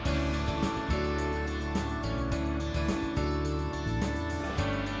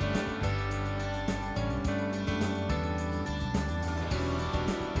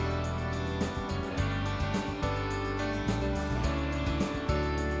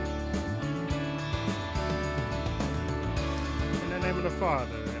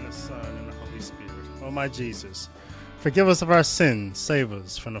Father, and the Son, and the Holy Spirit. O my Jesus, forgive us of our sins, save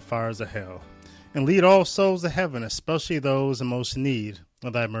us from the fires of hell, and lead all souls to heaven, especially those in most need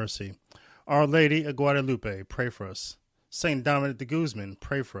of thy mercy. Our Lady of Guadalupe, pray for us. Saint Dominic de Guzman,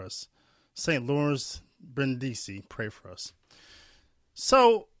 pray for us. Saint Lawrence Brindisi, pray for us.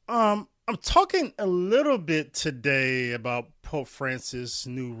 So, I'm talking a little bit today about Pope Francis'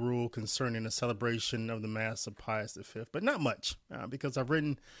 new rule concerning the celebration of the Mass of Pius V, but not much, because I've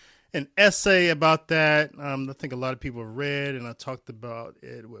written an essay about that. I think a lot of people have read, and I talked about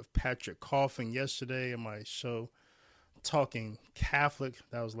it with Patrick Coffin yesterday in my show, Talking Catholic.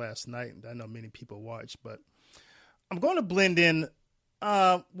 That was last night. I know many people watched, but I'm going to blend in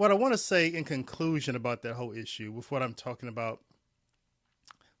what I want to say in conclusion about that whole issue with what I'm talking about,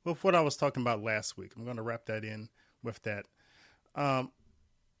 with what I was talking about last week. I'm going to wrap that in with that. About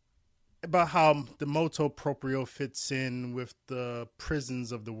how the Motu Proprio fits in with the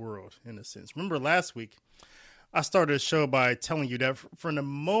prisons of the world, in a sense. Remember last week, I started a show by telling you that from the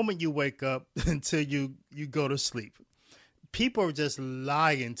moment you wake up until you go to sleep, people are just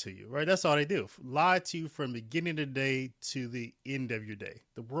lying to you, right? That's all they do. Lie to you from the beginning of the day to the end of your day.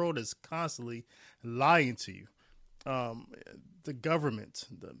 The world is constantly lying to you. The government,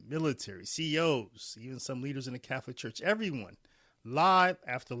 the military, CEOs, even some leaders in the Catholic Church, everyone, lie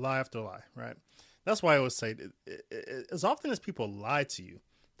after lie after lie, right? That's why I always say, as often as people lie to you,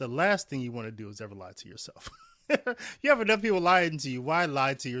 the last thing you want to do is ever lie to yourself. You have enough people lying to you. Why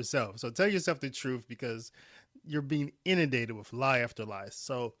lie to yourself? So tell yourself the truth, because you're being inundated with lie after lie.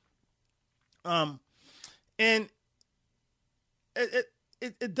 So, and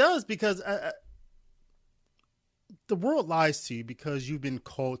it does, because the world lies to you because you've been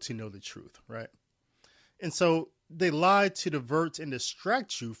called to know the truth, right? And so they lie to divert and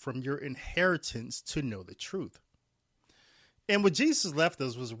distract you from your inheritance to know the truth. And what Jesus left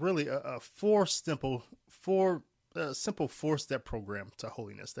us was really a simple four-step program to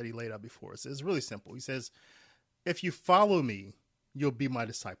holiness that he laid out before us. It's really simple. He says, if you follow me, you'll be my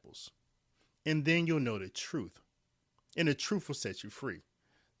disciples. And then you'll know the truth. And the truth will set you free.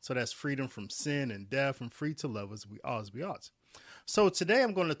 So that's freedom from sin and death, and free to love as we ought. So today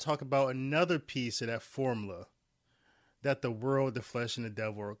I'm going to talk about another piece of that formula that the world, the flesh, and the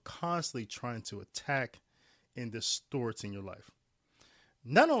devil are constantly trying to attack and distort in your life.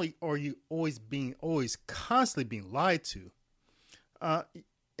 Not only are you always constantly being lied to,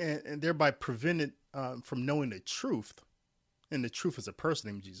 and thereby prevented from knowing the truth, and the truth is a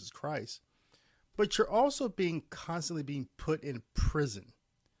person named Jesus Christ, but you're also constantly being put in prison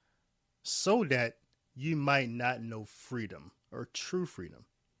so that you might not know freedom or true freedom.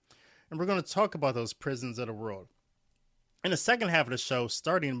 And we're going to talk about those prisons of the world. In the second half of the show,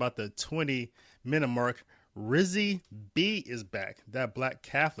 starting about the 20-minute mark, Rizzy B is back, that black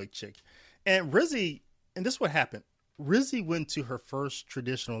Catholic chick. And Rizzy, and this is what happened. Rizzy went to her first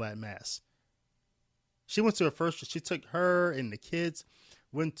traditional Latin Mass. She took her and the kids,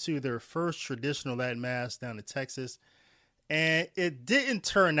 went to their first traditional Latin Mass down in Texas. And it didn't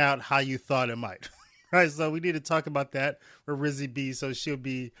turn out how you thought it might. Right, so we need to talk about that with Rizzy B. So she'll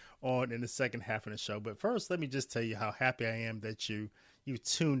be on in the second half of the show. But first, let me just tell you how happy I am that you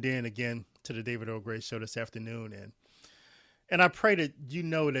tuned in again to the David O. Gray Show this afternoon. And I pray that you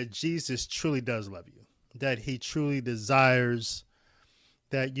know that Jesus truly does love you, that he truly desires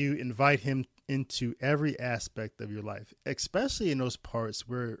that you invite him into every aspect of your life, especially in those parts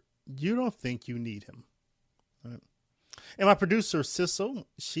where you don't think you need him. Right? And my producer, Sissel,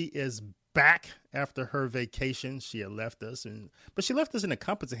 she is back after her vacation. She had left us, but she left us in the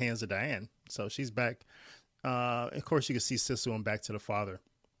competent hands of Diane. So she's back. Of course, you can see Sissel on Back to the Father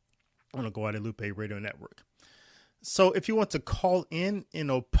on the Guadalupe Radio Network. So if you want to call in and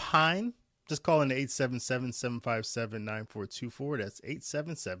opine, just call in to 877-757-9424. That's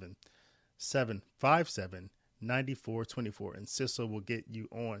 877-757-9424. And Sissel will get you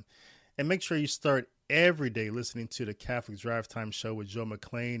on. And make sure you start every day listening to the Catholic Drive Time Show with Joe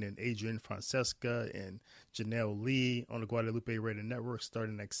McClain and Adrian Francesca and Janelle Lee on the Guadalupe Radio Network,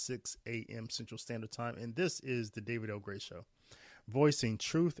 starting at 6 a.m. Central Standard Time. And this is the David L. Gray Show, voicing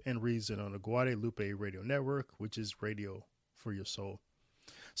truth and reason on the Guadalupe Radio Network, which is radio for your soul.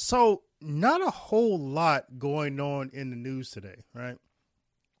 So not a whole lot going on in the news today, right?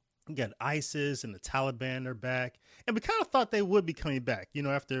 You got ISIS and the Taliban are back. And we kind of thought they would be coming back,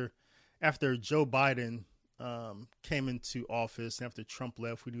 after Joe Biden came into office, and after Trump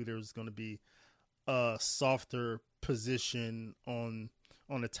left, we knew there was going to be a softer position on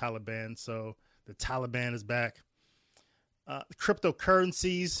the Taliban. So the Taliban is back.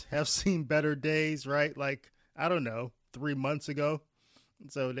 Cryptocurrencies have seen better days, right? Like, I don't know, 3 months ago.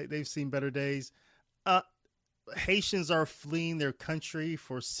 So they've seen better days. Uh, Haitians are fleeing their country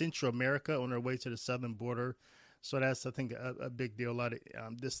for Central America on their way to the southern border. So that's, I think, a big deal. A lot of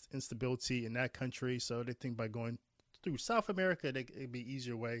this instability in that country. So they think by going through South America, it'd be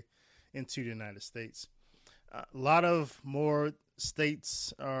easier way into the United States. A lot of more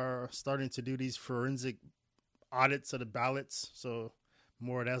states are starting to do these forensic audits of the ballots. So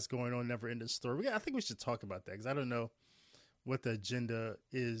more of that's going on. Never ending story. I think we should talk about that because I don't know what the agenda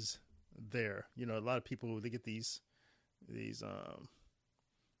is there. You know, a lot of people, they get these they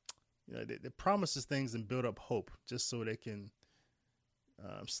promises things and build up hope just so they can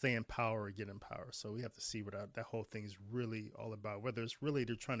stay in power or get in power. So we have to see what that whole thing is really all about. Whether it's really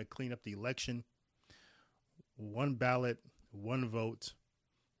they're trying to clean up the election, one ballot, one vote,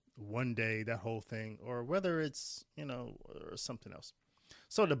 one day, that whole thing, or whether it's, or something else.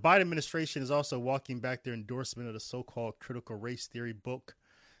 So the Biden administration is also walking back their endorsement of the so-called critical race theory book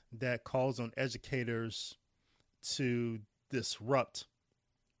that calls on educators to disrupt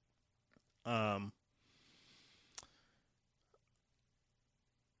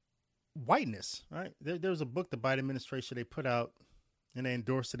whiteness, right? There was a book the Biden administration, they put out and they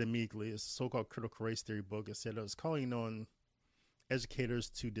endorsed it immediately. It's a so-called critical race theory book. It said it was calling on educators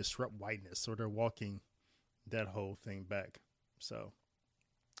to disrupt whiteness. So they're walking that whole thing back. So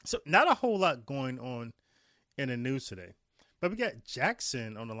not a whole lot going on in the news today. But we got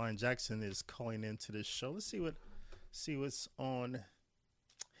Jackson on the line. Jackson is calling into this show. Let's see what's on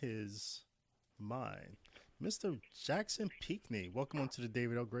his mind. Mr. Jackson Peakney, welcome on to the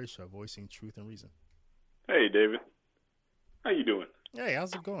David L. Gray Show, voicing truth and reason. Hey, David. How you doing? Hey,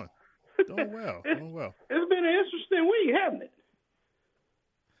 how's it going? Doing well. Doing well. It's been an interesting week, hasn't it?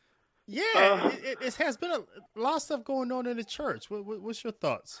 Yeah, it has been a lot of stuff going on in the church. What's your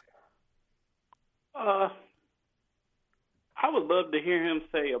thoughts? I would love to hear him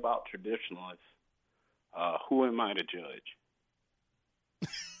say about traditionalists, who am I to judge?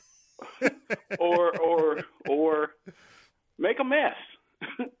 or make a mess.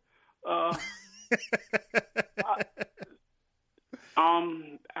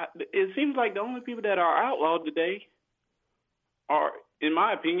 It seems like the only people that are outlawed today are, in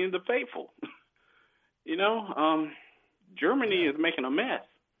my opinion, the faithful. Germany is making a mess.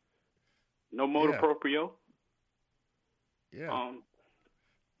 No Motu Proprio. Yeah.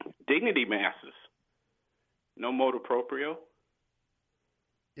 Dignity masses. No Motu Proprio.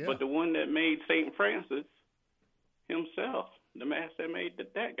 Yeah. But the one that made St. Francis himself, the mass that made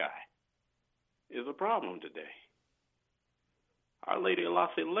that guy, is a problem today. Our Lady of La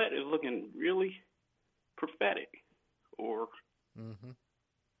Salette is looking really prophetic, or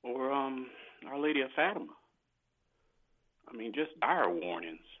Our Lady of Fatima. I mean, just dire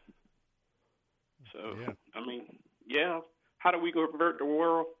warnings. So, yeah. How do we convert the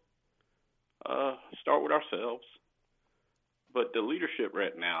world? Start with ourselves. But the leadership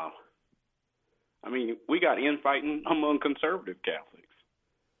right now, we got infighting among conservative Catholics.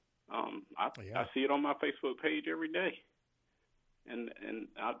 I see it on my Facebook page every day. And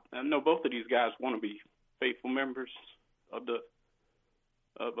I know both of these guys want to be faithful members of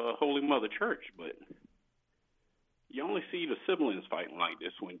Holy Mother Church, but you only see the siblings fighting like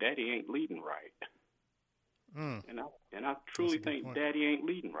this when Daddy ain't leading right. And I truly think Daddy ain't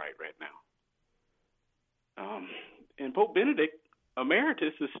leading right now. And Pope Benedict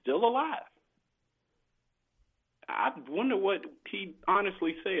Emeritus is still alive. I wonder what he'd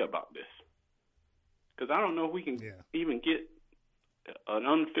honestly say about this, because I don't know if we can even get an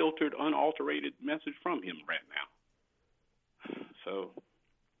unfiltered, unalterated message from him right now. So,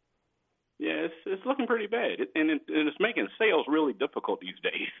 yeah, it's looking pretty bad, and it's making sales really difficult these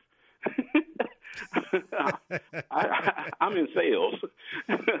days. I'm in sales,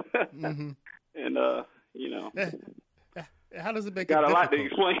 and how does it make got it a lot to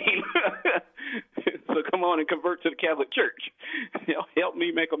difficult? explain? So come on and convert to the Catholic Church. Help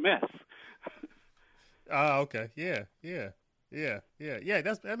me make a mess. Okay. Yeah. That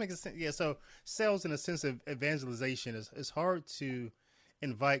makes sense. Yeah. So sales in a sense of evangelization is hard to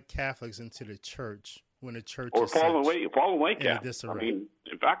invite Catholics into the church when the church or is fallen away Catholics. I mean,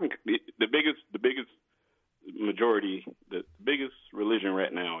 if I can, the biggest majority, the biggest religion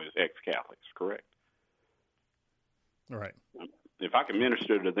right now is ex-Catholics, correct? All right. If I can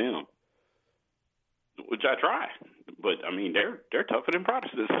minister to them, which I try, but they're tougher than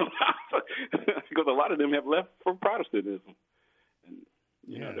Protestants sometimes, because a lot of them have left for Protestantism. And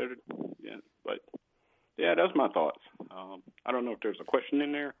but that's my thoughts. I don't know if there's a question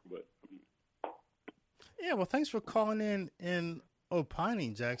in there, but yeah. Well, thanks for calling in and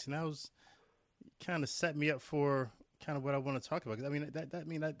opining, Jackson. That was kind of set me up for kind of what I want to talk about. I mean,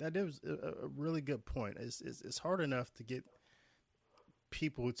 that is a really good point. It's hard enough to get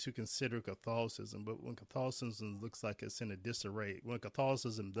people to consider Catholicism, but when Catholicism looks like it's in a disarray, when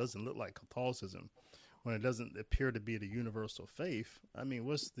Catholicism doesn't look like Catholicism, when it doesn't appear to be the universal faith, I mean,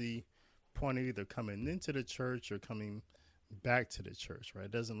 what's the point of either coming into the church or coming back to the church, right?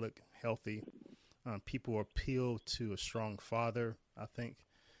 It doesn't look healthy. People appeal to a strong father, I think.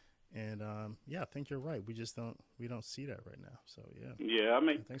 And I think you're right. We don't see that right now. So yeah. I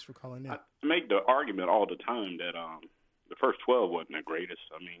mean, thanks for calling in. I make the argument all the time that the first 12 wasn't the greatest.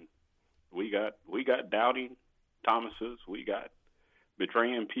 I mean, we got doubting Thomases, we got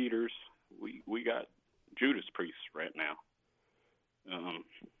betraying Peters, we got Judas priests right now.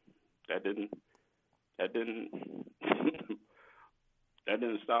 That didn't that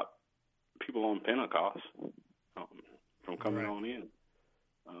didn't stop people on Pentecost from coming on in.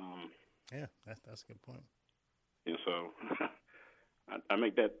 That's a good point. And so I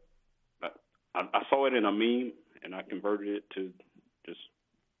make that. I saw it in a meme, and I converted it to just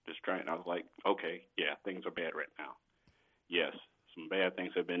trying. I was like, okay, yeah, things are bad right now. Yes, some bad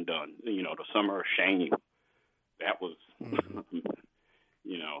things have been done. You know, the summer of shame. That was, oh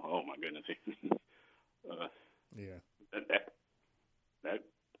my goodness.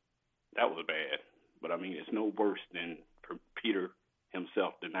 That was bad. But I mean, it's no worse than Peter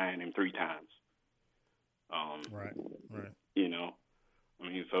himself denying him 3 times. Right. You know, I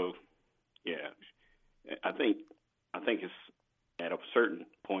mean, so yeah, I think it's at a certain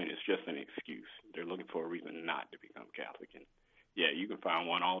point it's just an excuse. They're looking for a reason not to become Catholic, and yeah, you can find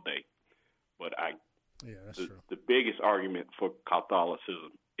one all day. But that's true. The biggest argument for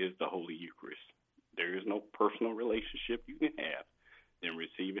Catholicism is the Holy Eucharist. There is no personal relationship you can have than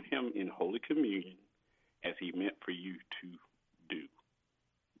receiving Him in Holy Communion as He meant for you to do.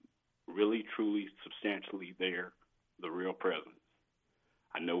 Really, truly, substantially there, the real presence.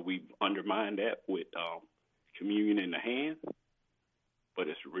 I know we've undermined that with communion in the hand, but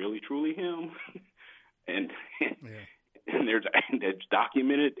it's really, truly Him. and there's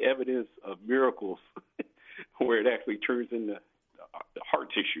documented evidence of miracles where it actually turns into the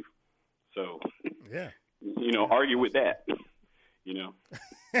heart tissue. So, argue with that.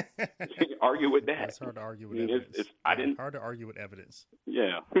 Argue with that. It's hard to argue with evidence. It's hard to argue with evidence.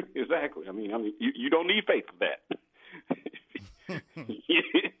 Yeah, exactly. I mean, you don't need faith for that.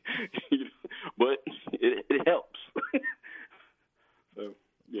 But it helps. So,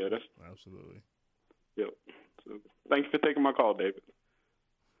 yeah, that's absolutely. Yep. So, thanks for taking my call, David.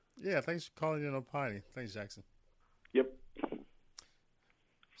 Yeah, thanks for calling in on Piney. Thanks, Jackson. Yep.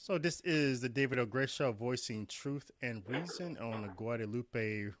 So this is the David O. Gray Show, voicing truth and reason on the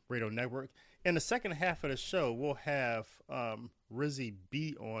Guadalupe Radio Network. In the second half of the show, we'll have Rizzy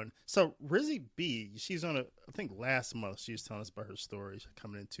B on. So Rizzy B, she's on I think last month, she was telling us about her story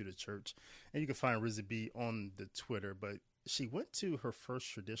coming into the church. And you can find Rizzy B on the Twitter. But she went to her first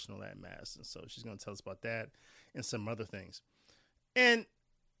traditional at Mass. And so she's going to tell us about that and some other things. And,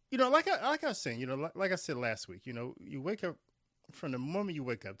 like I was saying, like I said last week, you wake up, from the moment you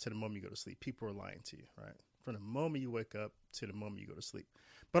wake up to the moment you go to sleep, people are lying to you, right? From the moment you wake up to the moment you go to sleep.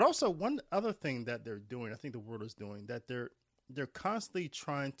 But also one other thing that they're doing, I think the world is doing, that they're constantly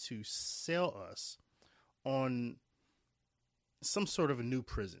trying to sell us on some sort of a new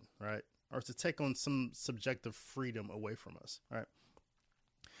prison, right? Or to take on some subjective freedom away from us, right?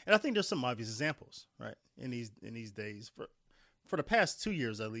 And I think there's some obvious examples, right? In these days, for the past 2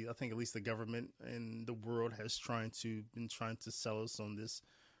 years, at least, I think at least the government and the world has been trying to sell us on this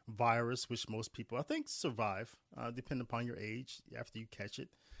virus, which most people, I think, survive, depending upon your age, after you catch it.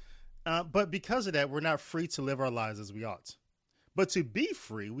 But because of that, we're not free to live our lives as we ought. But to be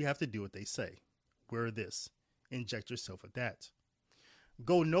free, we have to do what they say. Wear this. Inject yourself with that.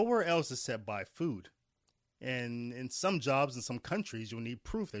 Go nowhere else except buy food. And in some jobs in some countries, you'll need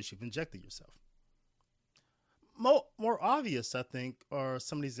proof that you've injected yourself. More obvious, I think, are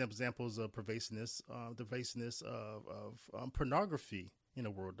some of these examples of the pervasiveness of pornography in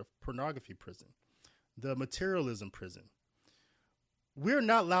the world, the pornography prison, the materialism prison. We're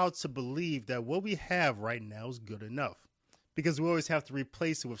not allowed to believe that what we have right now is good enough because we always have to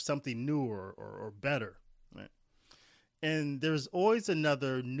replace it with something newer or better. Right? And there's always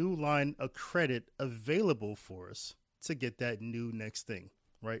another new line of credit available for us to get that new next thing,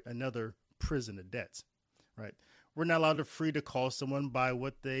 right? Another prison of debt. Right. We're not allowed to free to call someone by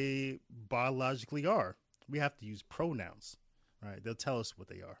what they biologically are. We have to use pronouns. Right. They'll tell us what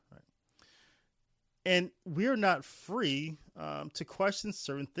they are. Right. And we're not free to question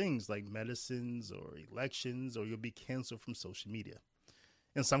certain things like medicines or elections, or you'll be canceled from social media.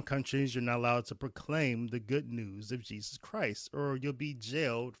 In some countries, you're not allowed to proclaim the good news of Jesus Christ, or you'll be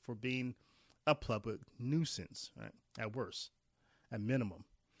jailed for being a public nuisance, right? At worst, at minimum.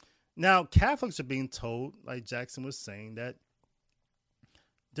 Now, Catholics are being told, like Jackson was saying, that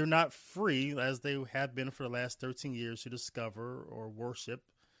they're not free, as they have been for the last 13 years, to discover or worship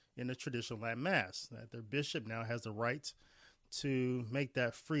in the traditional Latin Mass. That their bishop now has the right to make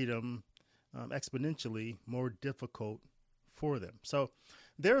that freedom exponentially more difficult for them. So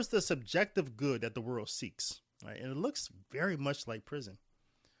there's the subjective good that the world seeks, right? And it looks very much like prison.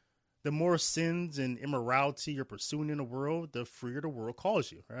 The more sins and immorality you're pursuing in the world, the freer the world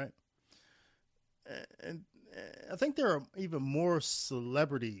calls you, right? And I think there are even more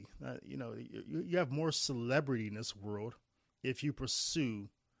celebrity. You have more celebrity in this world if you pursue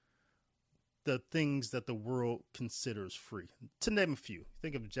the things that the world considers free. To name a few,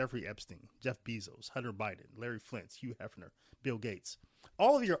 think of Jeffrey Epstein, Jeff Bezos, Hunter Biden, Larry Flint, Hugh Hefner, Bill Gates.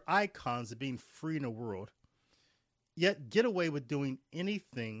 All of your icons are being free in the world, yet get away with doing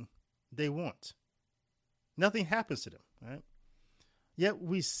anything they want. Nothing happens to them, right? Yet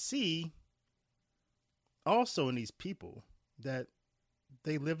we see also in these people that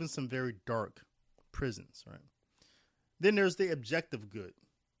they live in some very dark prisons, right? Then there's the objective good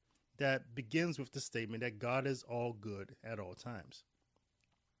that begins with the statement that God is all good at all times.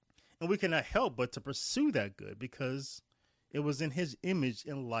 And we cannot help but to pursue that good because it was in his image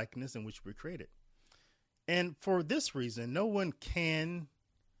and likeness in which we were created. And for this reason, no one can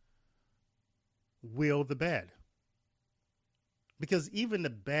will the bad. Because even the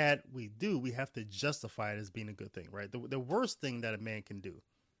bad we do, we have to justify it as being a good thing, right? The worst thing that a man can do,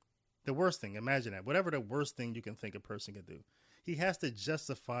 the worst thing, imagine that, whatever the worst thing you can think a person can do, he has to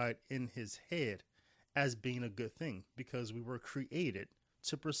justify it in his head as being a good thing because we were created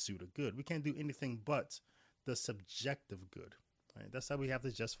to pursue the good. We can't do anything but the subjective good, right? That's how we have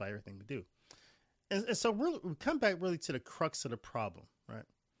to justify everything we do. And so really, we come back really to the crux of the problem, right?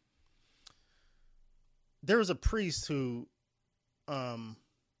 There was a priest who I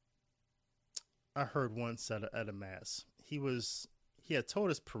heard once at a mass. He had told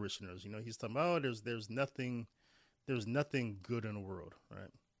his parishioners, he's talking about, there's nothing good in the world, right?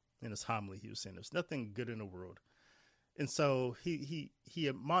 In his homily, he was saying there's nothing good in the world, and so he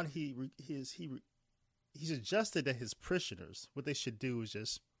suggested that his parishioners, what they should do is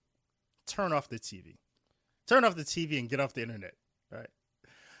just turn off the TV and get off the internet, right?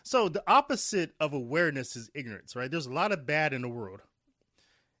 So the opposite of awareness is ignorance, right? There's a lot of bad in the world.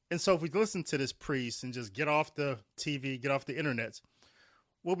 And so if we listen to this priest and just get off the TV, get off the internet,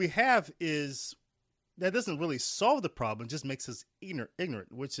 what we have is that doesn't really solve the problem, just makes us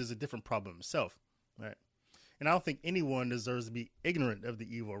ignorant, which is a different problem itself, right? And I don't think anyone deserves to be ignorant of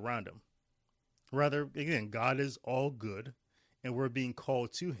the evil around them. Rather, again, God is all good, and we're being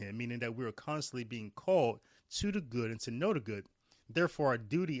called to him, meaning that we're constantly being called to the good and to know the good. Therefore, our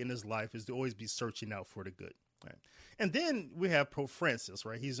duty in this life is to always be searching out for the good, right? And then we have Pope Francis,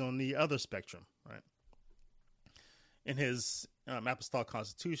 right? He's on the other spectrum, right? In his Apostolic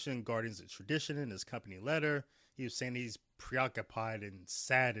Constitution, Guardians of Tradition, in his company letter, he was saying he's preoccupied and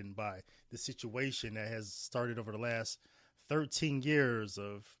saddened by the situation that has started over the last 13 years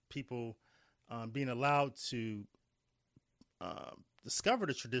of people being allowed to discover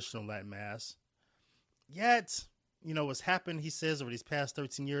the traditional Latin Mass. Yet, what's happened, he says, over these past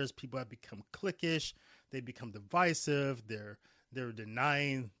 13 years, people have become cliquish. They become divisive. They're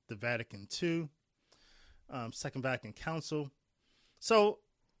denying the Vatican II, Second Vatican Council. So,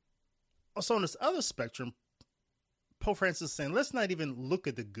 also on this other spectrum, Pope Francis is saying, let's not even look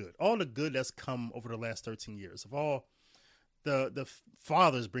at the good. All the good that's come over the last 13 years, of all the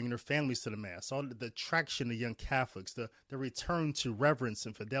fathers bringing their families to the Mass, all the attraction of young Catholics, the return to reverence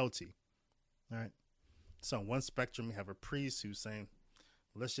and fidelity, all right? So on one spectrum, we have a priest who's saying,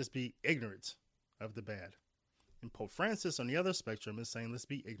 let's just be ignorant of the bad. And Pope Francis on the other spectrum is saying, let's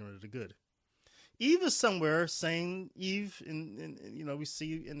be ignorant of the good. Eve is somewhere saying, Eve, we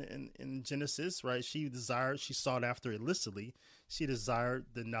see in Genesis, right? She sought after illicitly. She desired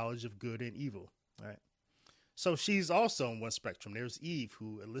the knowledge of good and evil, right? So she's also on one spectrum. There's Eve,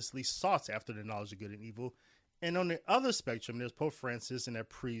 who illicitly sought after the knowledge of good and evil. And on the other spectrum, there's Pope Francis and that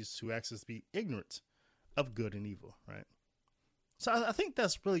priest who acts to be ignorant of good and evil, right? So I think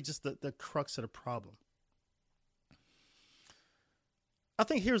that's really just the crux of the problem. I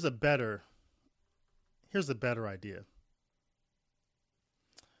think here's a better idea.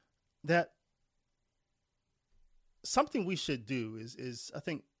 That something we should do is I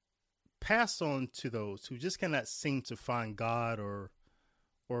think pass on to those who just cannot seem to find God or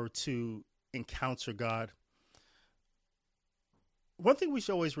to encounter God. one thing we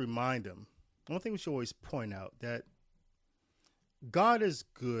should always remind them, one thing we should always point out, that God is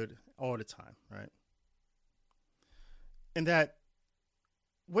good all the time, right? And that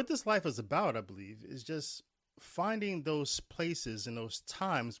what this life is about, I believe, is just finding those places and those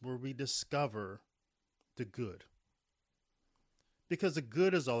times where we discover the good. Because the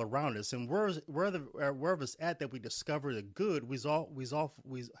good is all around us, and wherever it's at that we discover the good, we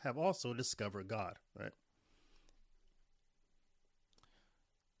have also discovered God, right?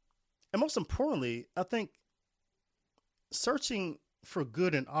 And most importantly, I think searching for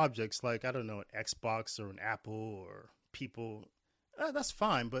good in objects like, I don't know, an Xbox or an Apple or people, that's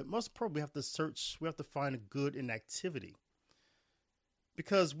fine. But most importantly, we have to find a good in activity.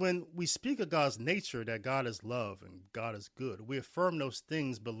 Because when we speak of God's nature, that God is love and God is good, we affirm those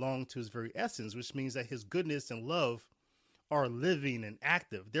things belong to his very essence, which means that his goodness and love are living and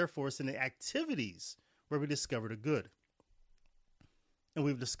active. Therefore, it's in the activities where we discover the good. And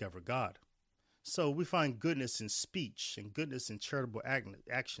we've discovered God. So we find goodness in speech and goodness in charitable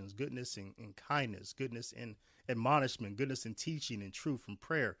actions, goodness in kindness, goodness in admonishment, goodness in teaching and truth and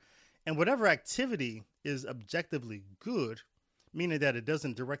prayer. And whatever activity is objectively good, meaning that it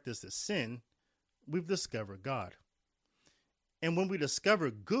doesn't direct us to sin, we've discovered God. And when we discover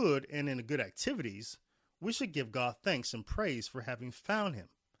good and in the good activities, we should give God thanks and praise for having found him.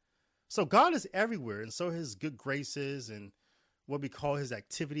 So God is everywhere, and so his good graces and what we call his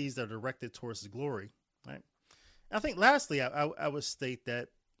activities that are directed towards his glory, right? And I think lastly, I would state that,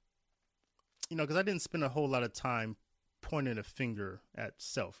 because I didn't spend a whole lot of time pointing a finger at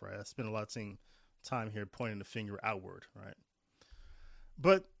self, right? I spent a lot of time here pointing the finger outward, right?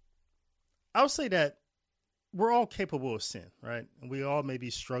 But I'll say that we're all capable of sin, right? And we all may be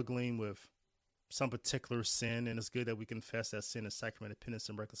struggling with some particular sin, and it's good that we confess that sin as sacrament of penance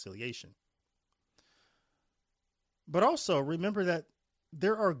and reconciliation. But also remember that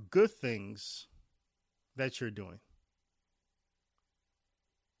there are good things that you're doing,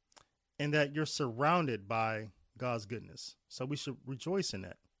 and that you're surrounded by God's goodness. So we should rejoice in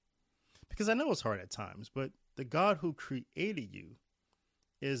that. Because I know it's hard at times, but the God who created you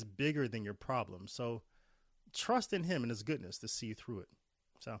is bigger than your problem. So trust in him and his goodness to see you through it.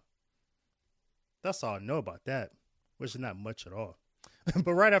 So that's all I know about that, which is not much at all.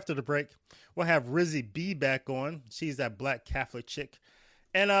 But right after the break, we'll have Rizzy B back on. She's that black Catholic chick.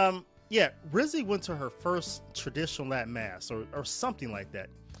 And Rizzy went to her first traditional Latin mass or something like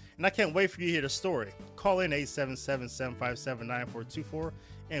that. And I can't wait for you to hear the story. Call in 877-757-9424,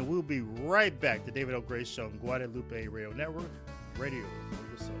 and we'll be right back. The David L. Gray Show on Guadalupe Radio Network, radio for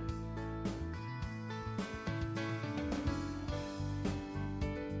your soul.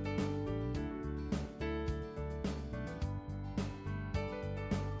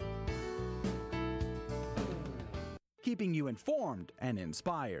 Keeping you informed and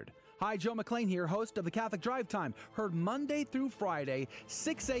inspired. Hi, Joe McClain here, host of the Catholic Drive Time, heard Monday through Friday,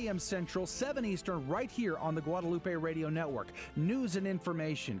 6 a.m. Central, 7 Eastern, right here on the Guadalupe Radio Network. News and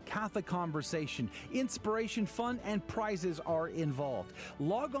information, Catholic conversation, inspiration, fun, and prizes are involved.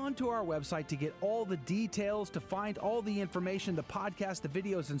 Log on to our website to get all the details, to find all the information, the podcast, the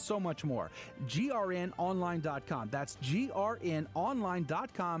videos, and so much more. grnonline.com. That's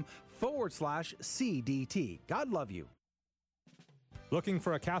grnonline.com/CDT. God love you. Looking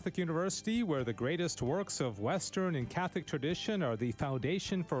for a Catholic university where the greatest works of Western and Catholic tradition are the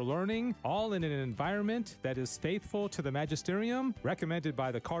foundation for learning, all in an environment that is faithful to the magisterium? Recommended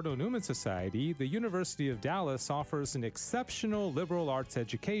by the Cardinal Newman Society, the University of Dallas offers an exceptional liberal arts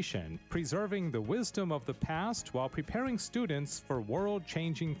education, preserving the wisdom of the past while preparing students for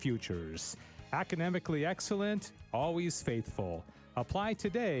world-changing futures. Academically excellent, always faithful. Apply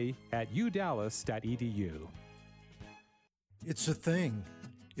today at udallas.edu. It's a thing.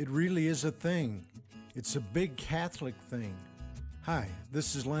 It really is a thing. It's a big Catholic thing. Hi,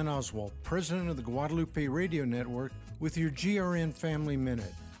 this is Len Oswald, president of the Guadalupe Radio Network, with your GRN Family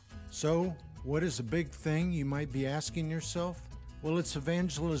Minute. So, what is a big thing, you might be asking yourself? Well, it's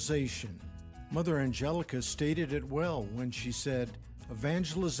evangelization. Mother Angelica stated it well when she said,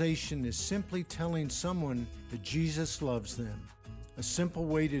 evangelization is simply telling someone that Jesus loves them. A simple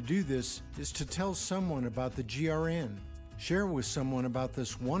way to do this is to tell someone about the GRN. Share with someone about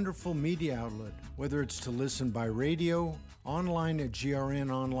this wonderful media outlet, whether it's to listen by radio, online at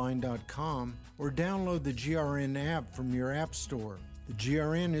grnonline.com, or download the GRN app from your app store. The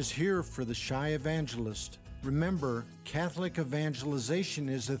GRN is here for the shy evangelist. Remember, Catholic evangelization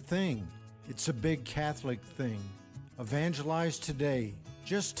is a thing. It's a big Catholic thing. Evangelize today.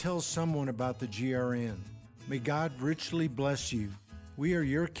 Just tell someone about the GRN. May God richly bless you. We are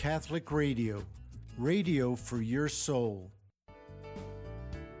your Catholic radio. Radio for your soul.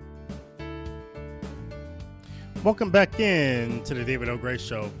 Welcome back in to the David L. Gray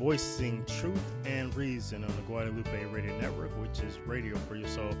Show, voicing truth and reason on the Guadalupe Radio Network, which is radio for your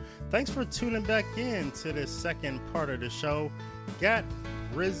soul. Thanks for tuning back in to the second part of the show. Got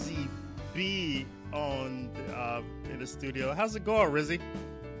Rizzy B on in the studio. How's it going, Rizzy?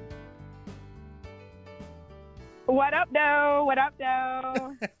 What up, though? What up,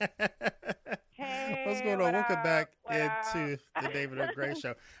 though? Hey, what's going on? Welcome back into the David L. Gray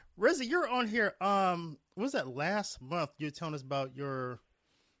Show. Rizzy, you're on here. What was that last month? You were telling us about your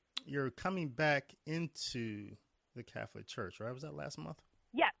coming back into the Catholic Church, right? Was that last month?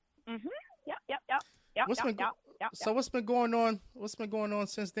 Yes. Mm-hmm. Yep. So what's been going on? What's been going on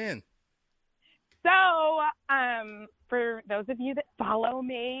since then? So, for those of you that follow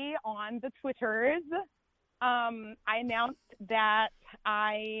me on the Twitters, I announced that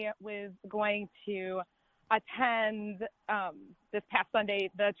I was going to attend this past Sunday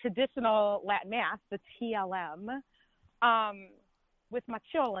the traditional Latin Mass, the TLM, with my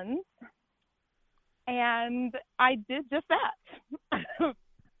children, and I did just that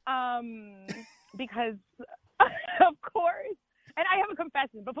because, of course, and I have a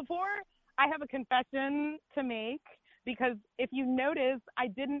confession. But before I have a confession to make, because if you notice, I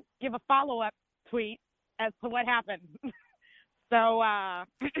didn't give a follow-up tweet as to what happened. So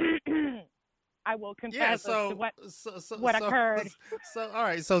I will confess as to what occurred. So all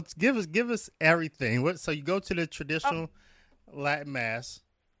right, so give us everything. So you go to the traditional Latin Mass.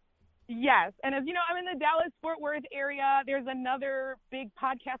 Yes, and as you know, I'm in the Dallas-Fort Worth area. There's another big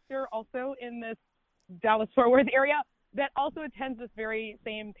podcaster also in this Dallas-Fort Worth area that also attends this very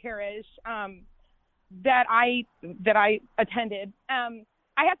same parish that I attended.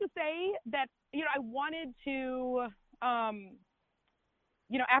 I have to say that, you know, I wanted to,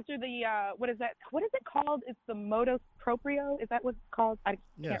 you know, after the, what is it called? It's the Motu Proprio. Is that what it's called? I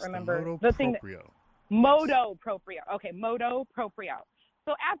can't remember. The Motu Proprio. Motu Proprio. Okay, Motu Proprio.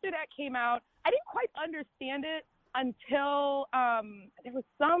 So after that came out, I didn't quite understand it until there was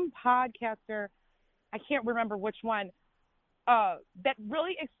some podcaster, I can't remember which one, that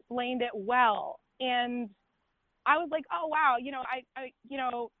really explained it well. And I was like, oh, wow, you know,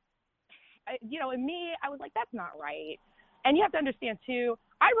 in me, I was like, that's not right. And you have to understand, too,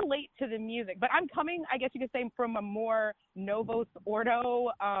 I relate to the music, but I'm coming, I guess you could say, from a more Novus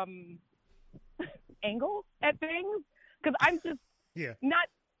Ordo angle at things, because I'm just not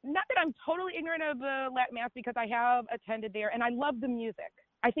that I'm totally ignorant of the Latin Mass, because I have attended there, and I love the music.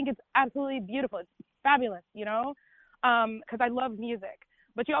 I think it's absolutely beautiful. It's fabulous, you know, because I love music.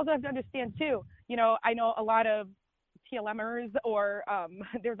 But you also have to understand, too, you know, I know a lot of TLMers, or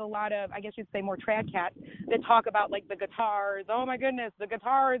there's a lot of, I guess you'd say, more trad cats that talk about, like, the guitars. Oh my goodness, the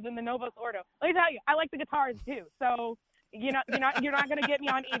guitars in the Novus Ordo. Let me tell you, I like the guitars too. So you're not going to get me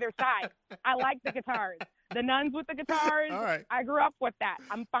on either side. I like the guitars. The nuns with the guitars. All right. I grew up with that.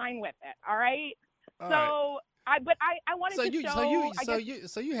 I'm fine with it. All right. I wanted to show.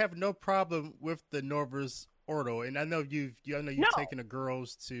 So you have no problem with the Novus Ordo, and I know you've taken the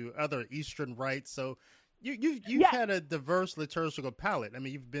girls to other Eastern rites, so. You've had a diverse liturgical palette. I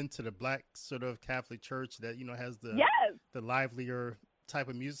mean, you've been to the Black sort of Catholic Church that, you know, has the livelier type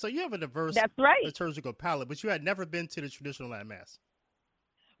of music. So you have a diverse liturgical palette, but you had never been to the traditional Latin Mass.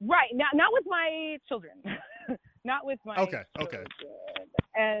 Right. Not with my children. Not with my children. Okay.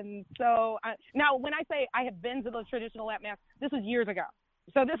 And so now when I say I have been to the traditional Latin Mass, this was years ago.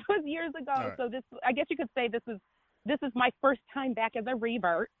 So this was years ago. Right. So this, I guess you could say this is my first time back as a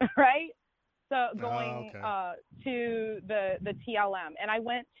revert, right? So going to the TLM, and I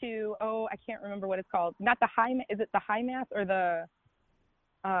went to I can't remember what it's called. Not the high. Is it the high mass or the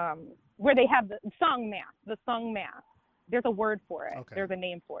where they have the sung mass? The sung mass. There's a word for it. Okay. There's a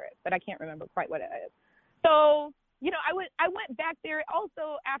name for it, but I can't remember quite what it is. So you know, I went back there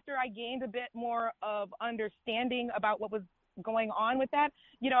also after I gained a bit more of understanding about what was going on with that.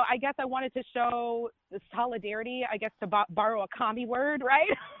 You know, I guess I wanted to show the solidarity. I guess to borrow a commie word,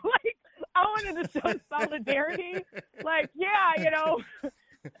 right? Like. I wanted to show solidarity. Like, yeah, you know.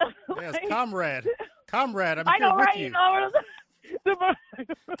 Yes, like, comrade, I'm I here know, with right? you.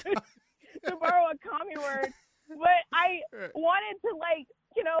 To borrow a commie word. But I wanted to, like,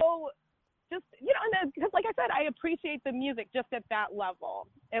 you know, just, you know, because like I said, I appreciate the music just at that level,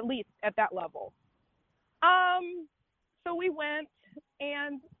 at least at that level. So we went,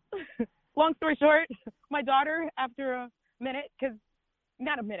 and long story short, my daughter, after a minute, because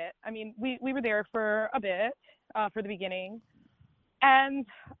not a minute. I mean, we were there for a bit, for the beginning. And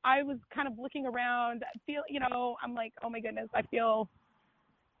I was kind of looking around, I'm like, oh my goodness, I feel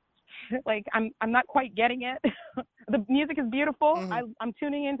like I'm not quite getting it. The music is beautiful. Mm-hmm. I'm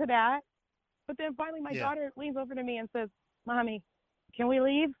tuning into that. But then finally my Yeah. daughter leans over to me and says, Mommy, can we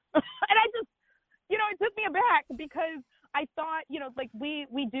leave? And I just, it took me aback because I thought, like we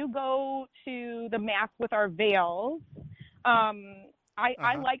do go to the mass with our veils.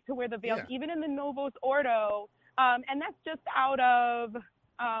 I like to wear the veils, even in the Novus Ordo. And that's just out of,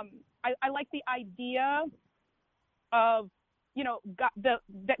 I like the idea of,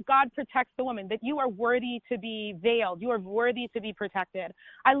 that God protects the woman, that you are worthy to be veiled. You are worthy to be protected.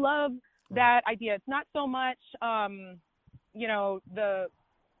 I love that idea. It's not so much, I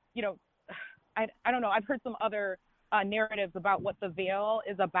don't know. I've heard some other narratives about what the veil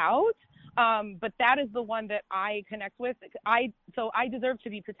is about. But that is the one that I connect with. So I deserve to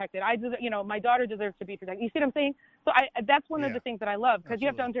be protected. My daughter deserves to be protected. You see what I'm saying? So that's one of the things that I love, because you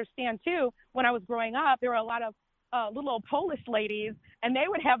have to understand too, when I was growing up, there were a lot of little old Polish ladies, and they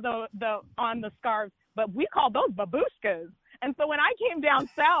would have the scarves, but we called those babushkas. And so when I came down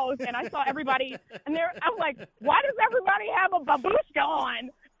south and I saw everybody, and I'm like, why does everybody have a babushka on?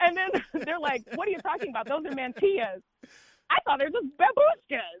 And then they're like, what are you talking about? Those are mantillas. I thought they're just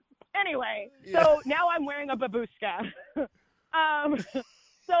babushkas. Anyway, so now I'm wearing a babushka.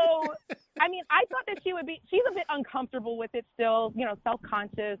 So, I mean, I thought that she's a bit uncomfortable with it still,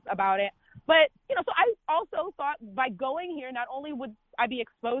 self-conscious about it. But, so I also thought by going here, not only would I be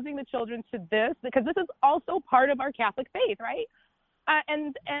exposing the children to this, because this is also part of our Catholic faith, right?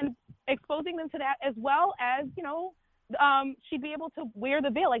 And exposing them to that, as well as, she'd be able to wear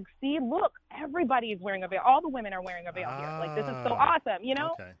the veil. Like, see, look, everybody is wearing a veil. All the women are wearing a veil here. Like, this is so awesome,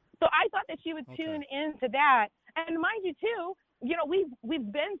 Okay. So I thought that she would tune into that. And mind you, too,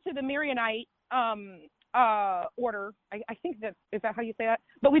 we've been to the Marionite order. I think is that how you say that?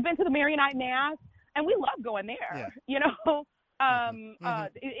 But we've been to the Marionite Mass, and we love going there. I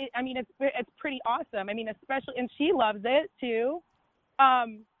mean, it's pretty awesome. I mean, especially, and she loves it too.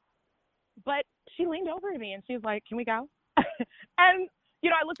 But she leaned over to me and she was like, "Can we go?" And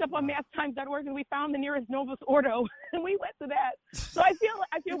I looked up on masstimes.org and we found the nearest Novus Ordo, and we went to that. So I feel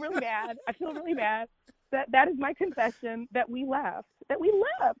really bad. I feel really bad. That is my confession, that we left,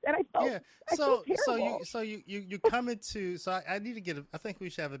 and I felt I felt terrible. So you come into, so I need to I think we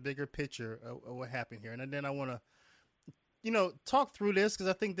should have a bigger picture of what happened here, and then I want to, talk through this, because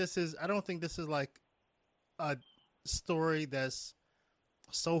I don't think this is like a story that's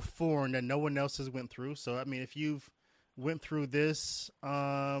so foreign that no one else has went through. So I mean, if you've went through this,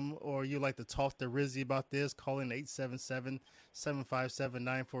 or you like to talk to Rizzy about this, call in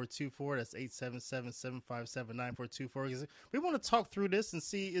 877-757-9424. That's 877-757-9424. We want to talk through this and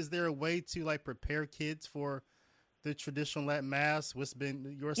see, is there a way to like prepare kids for the traditional Latin Mass? What's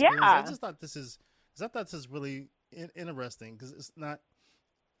been your experience? I thought this is really interesting, because it's not.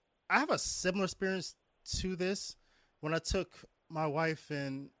 I have a similar experience to this. When I took my wife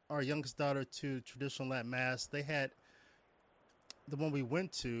and our youngest daughter to traditional Latin Mass, they had the one we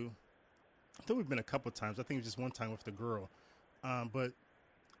went to. I think we've been a couple of times. I think it was just one time with the girl. But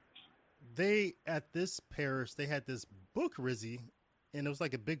they, at this parish, they had this book, Rizzy, and it was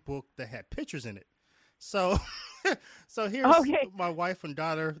like a big book that had pictures in it. So, here's my wife and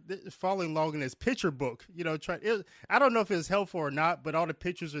daughter following along in this picture book. I don't know if it was helpful or not, but all the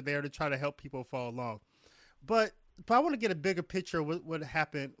pictures are there to try to help people follow along. But I want to get a bigger picture of what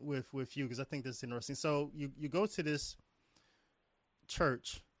happened with you, because I think this is interesting. So you go to this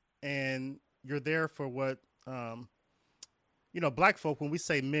church, and you're there for what, Black folk, when we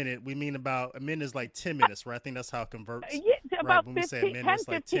say minute, we mean about a minute is like 10 minutes, right? I think that's how it converts. About when 15, we say a minute, 10, it's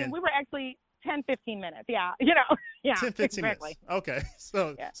like 15. 10. We were actually 10, 15 minutes. Yeah. 10, 15 exactly. minutes. Okay.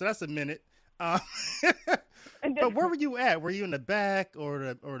 So that's a minute. But where were you at? Were you in the back or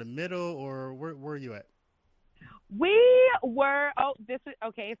the middle, or where were you at? We were, so this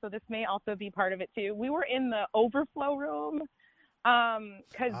may also be part of it too. We were in the overflow room,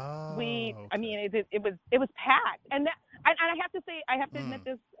 because I mean, it was packed. And I have to say, I have to admit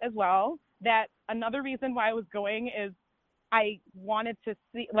this as well, that another reason why I was going is I wanted to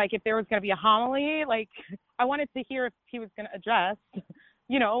see, like, if there was going to be a homily, like, I wanted to hear if he was going to address,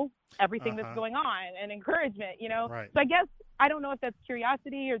 everything that's going on, and encouragement, Right. So I guess, I don't know if that's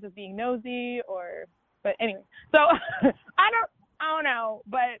curiosity or just being nosy, but anyway, so I don't know,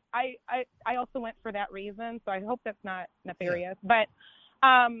 but I also went for that reason, so I hope that's not nefarious. But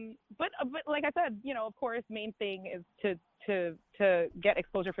like I said, of course, main thing is to get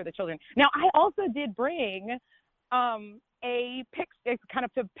exposure for the children. Now, I also did bring it's kind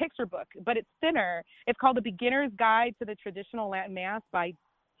of a picture book, but it's thinner. It's called The Beginner's Guide to the Traditional Latin Mass by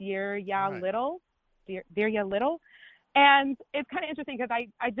Dearya Little. And it's kind of interesting, because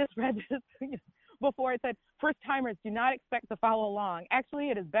I just read this before. It said, first timers do not expect to follow along. Actually,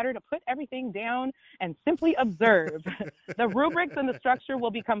 it is better to put everything down and simply observe. The rubrics and the structure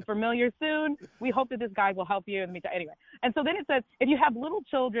will become familiar soon. We hope that this guide will help you. Anyway. And so then it says, if you have little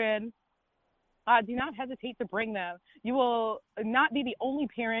children, do not hesitate to bring them. You will not be the only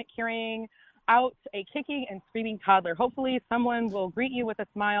parent carrying out a kicking and screaming toddler. Hopefully someone will greet you with a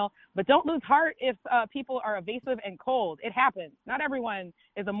smile, but don't lose heart if people are evasive and cold. It happens. Not everyone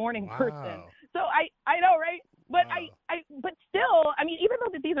is a morning person. So I know, right? But but still, I mean, even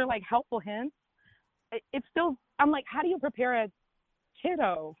though that these are like helpful hints, it's still, I'm like, how do you prepare a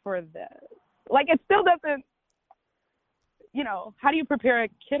kiddo for this? Like, it still doesn't, how do you prepare a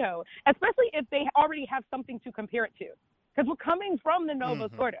kiddo, especially if they already have something to compare it to? Because we're coming from the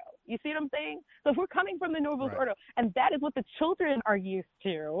Novus Ordo. You see what I'm saying? So if we're coming from the Novus Ordo, and that is what the children are used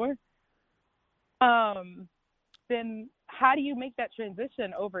to, then how do you make that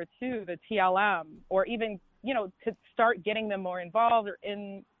transition over to the TLM, or even, to start getting them more involved, or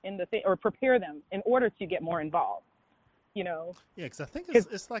in the thing, or prepare them in order to get more involved? Yeah, because I think I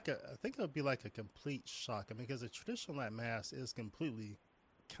think it would be like a complete shock. I mean, because the traditional Latin Mass is completely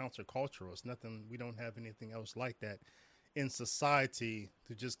countercultural. It's nothing. We don't have anything else like that in society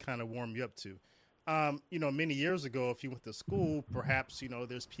to just kind of warm you up to. Many years ago, if you went to school, perhaps,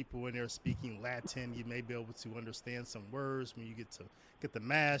 there's people in there speaking Latin. You may be able to understand some words when you get the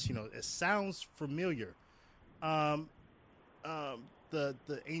Mass. It sounds familiar. The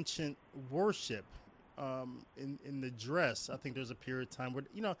ancient worship, in the dress, I think there's a period of time where,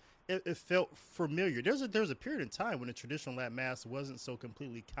 it felt familiar. There's a period in time when the traditional Latin Mass wasn't so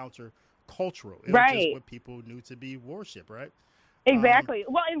completely counter-cultural. It was just what people knew to be worship, right? Exactly.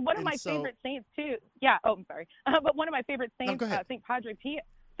 Well, and one of my favorite saints too. Yeah. Oh, I'm sorry. But one of my favorite saints, Saint Padre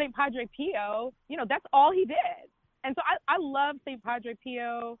Pio. That's all he did. And so I love Saint Padre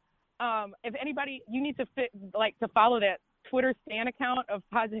Pio. If anybody, you need to to follow that Twitter stan account of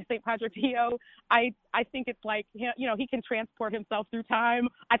Saint Padre Pio. I think it's like, he can transport himself through time.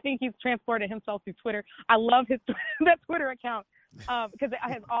 I think he's transported himself through Twitter. I love that Twitter account. Because it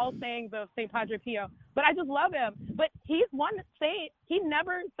has all sayings of St. Padre Pio. But I just love him. But he's one saint. He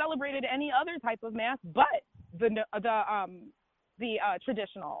never celebrated any other type of Mass but the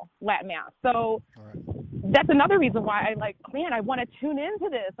traditional Latin Mass. So that's another reason why I want to tune into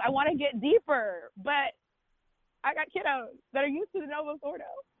this. I want to get deeper. But I got kiddos that are used to the Novus Ordo.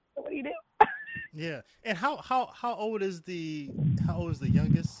 So what do you do? Yeah. And how old is the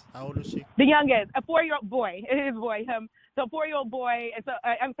youngest? How old is she? The youngest, a 4-year-old boy. It is a boy. So 4-year-old boy. And so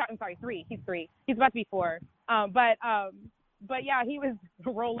I'm sorry, 3. He's 3. He's about to be 4. But yeah, he was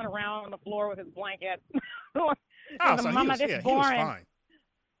rolling around on the floor with his blanket. So Mama, he this was boring. fine.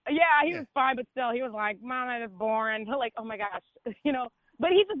 Yeah, he was fine, but still, he was like, Mama, this boring. Like, oh my gosh,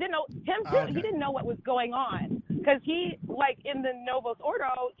 But he just didn't know. He didn't know what was going on, because he, like, in the Novus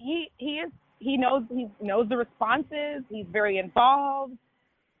Ordo, he knows the responses. He's very involved,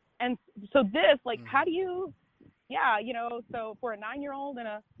 and so this, how do you, so for a 9-year-old and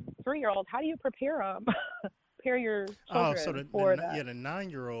a 3-year-old, how do you prepare them? Prepare your children for that. Yeah, the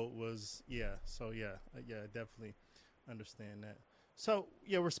 9-year-old was I definitely understand that. So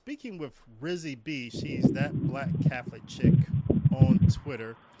we're speaking with Rizzy B. She's that Black Catholic chick on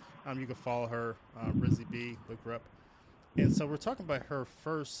Twitter. You can follow her, Rizzy B. Look her up. And so we're talking about her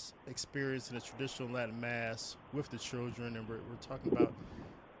first experience in the traditional Latin Mass with the children, and we're talking about,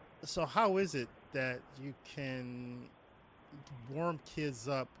 so how is it that you can warm kids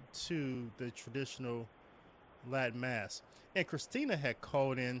up to the traditional Latin Mass? And Christina had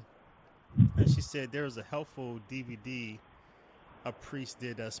called in, and she said there was a helpful DVD a priest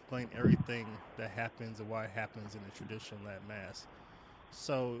did that explained everything that happens and why it happens in the traditional Latin Mass.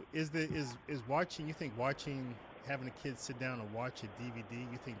 So is watching, you think having a kid sit down and watch a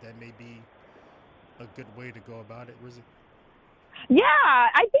DVD, you think that may be a good way to go about it, Rizzy? Yeah,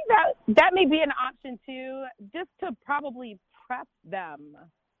 I think that may be an option too, just to probably prep them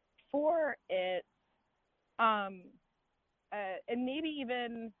for it, and maybe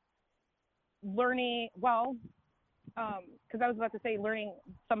even learning, because I was about to say learning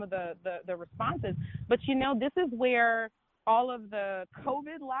some of the responses, but this is where all of the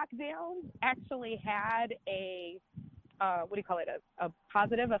COVID lockdowns actually had a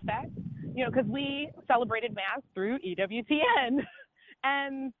positive effect, because we celebrated Mass through EWTN.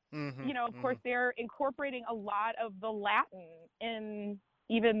 And, of course, they're incorporating a lot of the Latin in,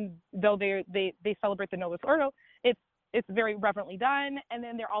 even though they celebrate the Novus Ordo, it's very reverently done. And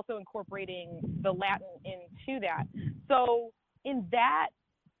then they're also incorporating the Latin into that. So in that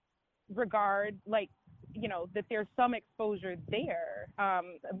regard, that there's some exposure there.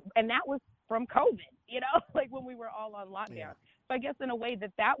 And that was from COVID, like when we were all on lockdown. Yeah. So I guess in a way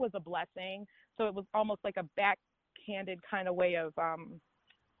that was a blessing. So it was almost like a backhanded kind of way of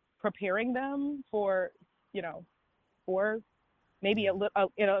preparing them for, for maybe in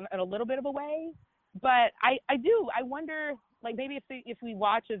a little bit of a way. But I wonder, like maybe if we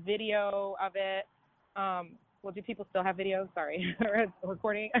watch a video of it, well, do people still have videos? Sorry, or a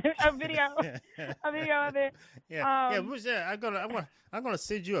recording a video of it. I'm gonna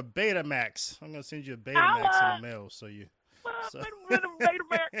send you a Betamax. I'm gonna send you a Betamax in the mail, so you. So.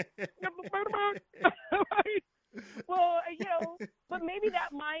 Betamax. Well, but maybe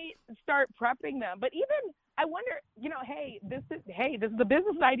that might start prepping them. But even I wonder, hey, this is a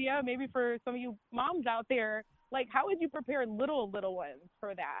business idea. Maybe for some of you moms out there, like, how would you prepare little ones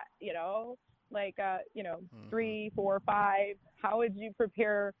for that? Like, 3, 4, 5. How would you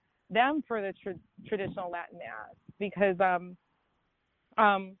prepare them for the traditional Latin Mass? Because,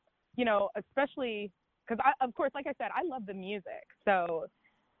 especially because of course, like I said, I love the music, so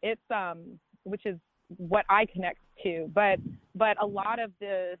it's which is what I connect to. But a lot of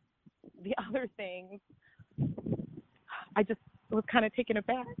the other things, I just was kind of taken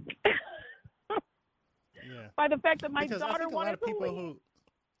aback by the fact that my daughter wanted to leave.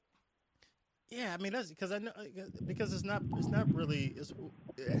 Yeah, I mean that's because I know because it's not really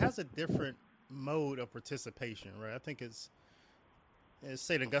it has a different mode of participation, right? I think it's as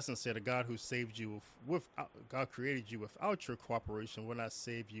St. Augustine said, a God who saved you God created you without your cooperation will not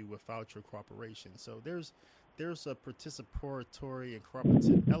save you without your cooperation. So there's a participatory and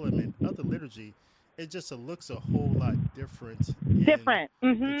cooperative element of the liturgy. It just looks a whole lot different in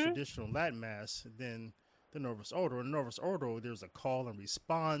the traditional Latin Mass than the Novus Ordo. In Novus Ordo, there's a call and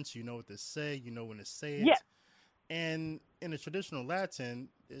response. You know what to say. You know when to say it. Yeah. And in the traditional Latin,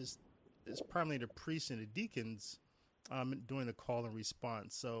 is primarily the priests and the deacons doing the call and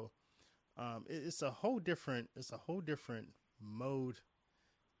response. So it's a whole different mode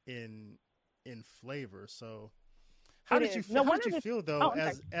in flavor. So how did you feel though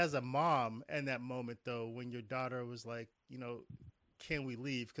as a mom in that moment though when your daughter was like, can we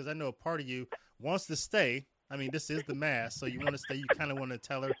leave? Because I know a part of you wants to stay. I mean, this is the Mass, so you want to stay. You kind of want to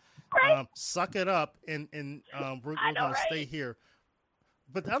tell her, suck it up, and we're going to stay here.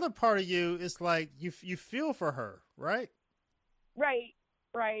 But the other part of you is like you feel for her, right? Right.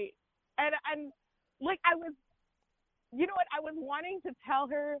 And like I was, I was wanting to tell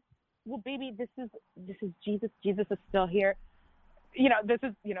her, well, baby, this is Jesus. Jesus is still here. This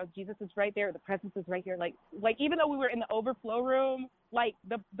is, Jesus is right there. The presence is right here. Like even though we were in the overflow room, like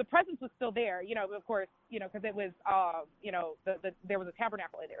the presence was still there, of course, because it was, there was a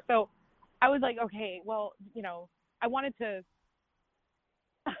tabernacle in there. So I was like, okay, well, I wanted to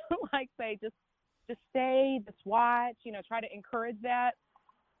like say, just stay, just watch, try to encourage that.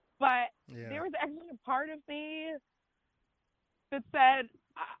 But there was actually a part of me that said,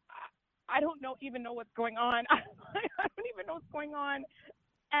 I don't even know what's going on. I don't even know what's going on.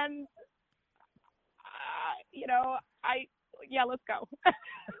 And, let's go.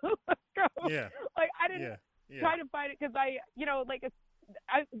 Let's go. Yeah. Like, I didn't try to fight it because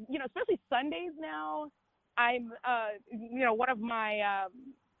especially Sundays now, I'm, one of my,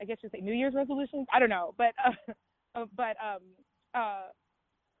 I guess you'd say New Year's resolutions. I don't know. But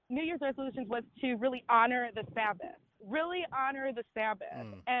New Year's resolutions was to really honor the Sabbath.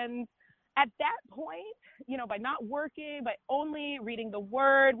 And at that point, by not working, by only reading the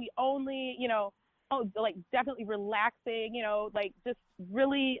Word, we only, definitely relaxing, just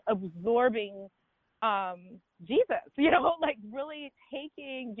really absorbing Jesus, like really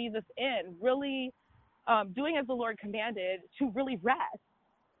taking Jesus in, really doing as the Lord commanded to really rest.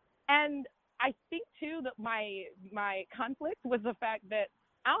 And I think, too, that my conflict was the fact that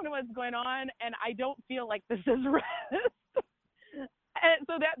I don't know what's going on, and I don't feel like this is rest. And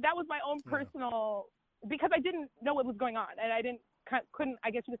so that was my own personal, because I didn't know what was going on, and I couldn't,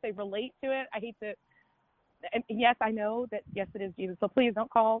 I guess you could say, relate to it. I hate to, and yes, I know that, yes, it is Jesus. So please don't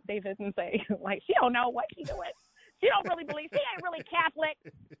call David and say, like, she don't know what she's doing. She don't really believe. She ain't really Catholic.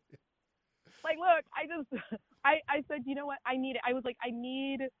 Like, look, I said, you know what? I need it. I was like, I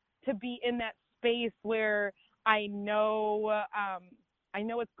need to be in that space where I know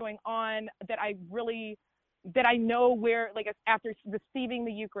what's going on, that I know where, like, after receiving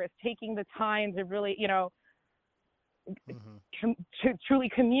the Eucharist, taking the time to really, to truly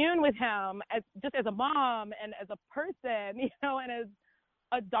commune with him just as a mom and as a person, and as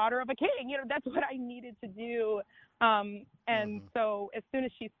a daughter of a king, that's what I needed to do. So as soon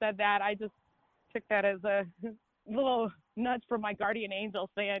as she said that, I just took that as little nudge from my guardian angel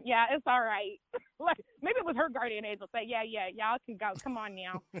saying, yeah, it's all right. Like, maybe it was her guardian angel saying, yeah, y'all can go. Come on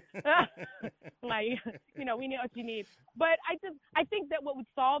now. Like, we know what you need. But I think that what would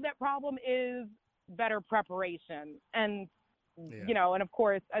solve that problem is better preparation. And, and of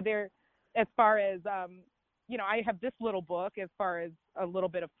course, as far as, I have this little book as far as a little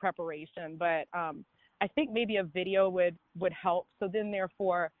bit of preparation, but I think maybe a video would help. So then,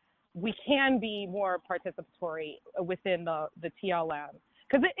 therefore, we can be more participatory within the TLM,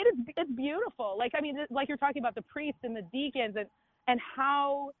 because it's beautiful. Like, I mean, like you're talking about the priests and the deacons and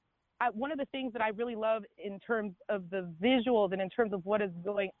how one of the things that I really love in terms of the visuals and in terms of what is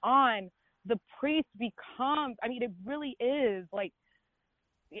going on, the priest becomes, I mean, it really is like,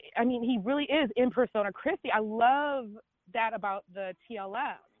 I mean, he really is in persona Christi. I love that about the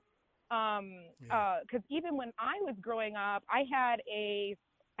TLM. Because even when I was growing up, I had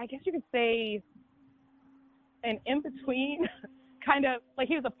I guess you could say, an in-between kind of, like,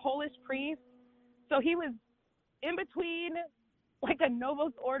 he was a Polish priest. So he was in between, like, a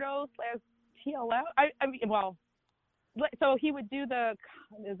Novus Ordo / TLM. I mean, well, so he would do the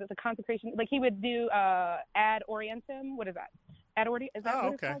consecration? Like, he would do ad orientem. What is that? Is that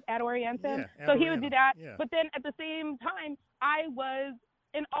what it's called? Ad orientem. Yeah, so he would do that. Yeah. But then at the same time, I was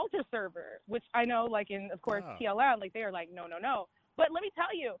an altar server, which I know, like, in, of course, TLM, like, they are like, no. But let me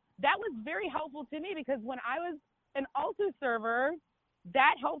tell you, that was very helpful to me, because when I was an altar server,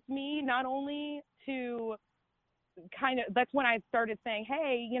 that helped me not only to that's when I started saying,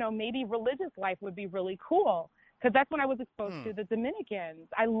 hey, maybe religious life would be really cool. Because that's when I was exposed to the Dominicans.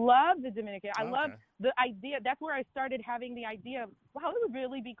 I love the Dominicans. I love the idea. That's where I started having the idea of, wow, it would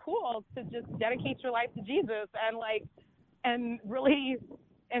really be cool to just dedicate your life to Jesus and really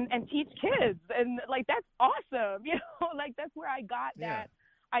and teach kids. And, like, that's awesome. Like, that's where I got that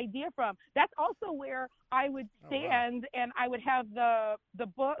idea from. That's also where I would stand and I would have the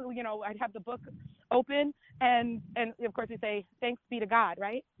book, I'd have the book open and of course we say, thanks be to God,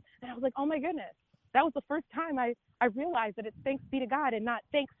 right? And I was like, oh my goodness. That was the first time I realized that it's thanks be to God and not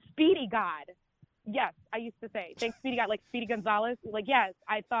thanks Speedy God. Yes, I used to say thanks Speedy God, like Speedy Gonzalez. Like, yes,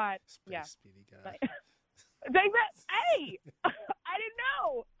 I thought, Speedy God. Like, hey, I didn't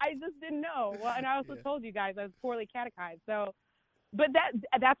know. I just didn't know. Well, and I also told you guys I was poorly catechized. So, but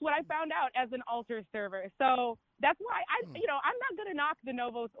that's what I found out as an altar server. So that's why I'm not going to knock the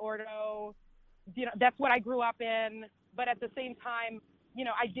Novus Ordo. That's what I grew up in. But at the same time,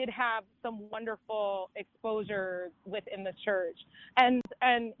 I did have some wonderful exposures within the church. And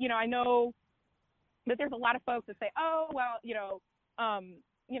I know that there's a lot of folks that say, oh, well,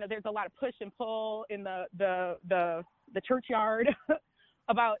 there's a lot of push and pull in the churchyard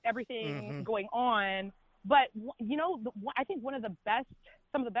about everything going on. But, I think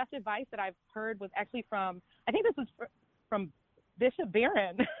some of the best advice that I've heard was actually from, I think this was from Bishop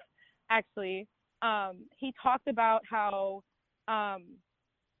Barron, actually. He talked about how, we're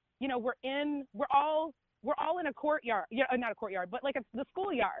all in a courtyard, not a courtyard, but like the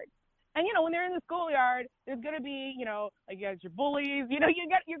schoolyard. And, when they're in the schoolyard, there's going to be, like, you got your bullies, you're going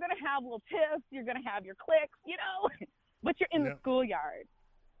to have little tiffs, you're going to have your cliques, but you're in the schoolyard.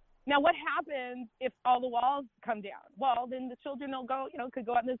 Now, what happens if all the walls come down? Well, then the children will go, could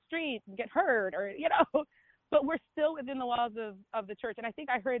go out in the street and get hurt or, but we're still within the walls of the church. And I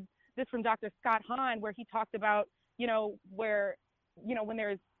think I heard this from Dr. Scott Hahn, where he talked about, where, when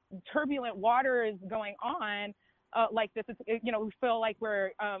there's turbulent waters going on, like this, we feel like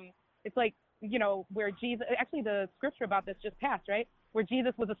we're, it's like, where Jesus, actually the scripture about this just passed, right? Where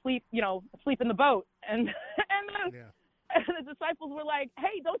Jesus was asleep, asleep in the boat. And the disciples were like,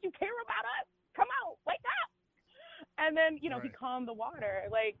 hey, don't you care about us? Come out, wake up. And then, he calmed the water,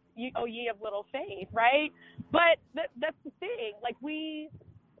 like, ye of little faith, right? But that's the thing. Like, we,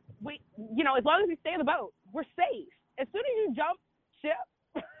 as long as we stay in the boat, we're safe. As soon as you jump ship,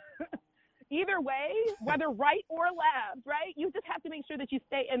 either way, whether right or left, right, you just have to make sure that you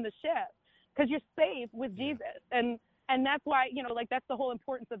stay in the ship because you're safe with Jesus. And that's why, that's the whole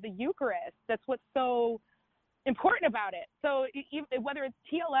importance of the Eucharist. That's what's so important about it. So whether it's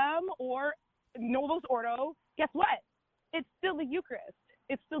TLM or Novus Ordo, guess what? It's still the Eucharist.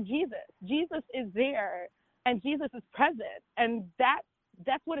 It's still Jesus. Jesus is there, and Jesus is present, and that's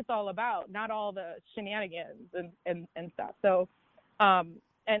what it's all about, not all the shenanigans and stuff. So, and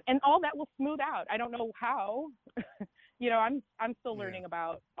all that will smooth out. I don't know how. I'm still learning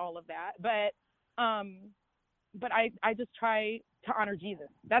about all of that, but I just try to honor Jesus.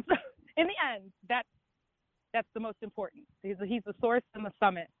 That's in the end. That's the most important. He's the source and the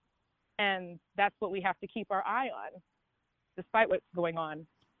summit, and that's what we have to keep our eye on, despite what's going on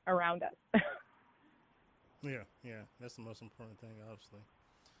around us. Yeah, that's the most important thing, obviously.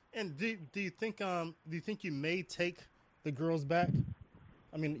 And do you think you may take the girls back?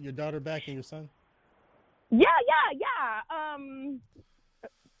 I mean, your daughter back and your son? Yeah.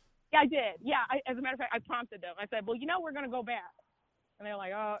 Yeah, I did. Yeah, as a matter of fact, I prompted them. I said, well, we're going to go back. And they're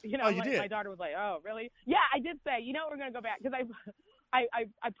like, oh, Oh, you did? my daughter was like, oh, really? Yeah, I did say, we're going to go back. Because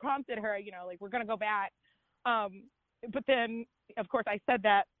I prompted her, like, we're going to go back. But then, of course, I said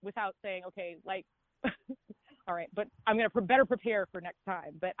that without saying, okay, like, all right, but I'm going to better prepare for next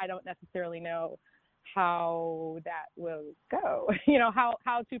time. But I don't necessarily know how that will go,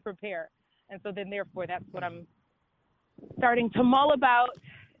 how to prepare. And so then, therefore, that's what I'm starting to mull about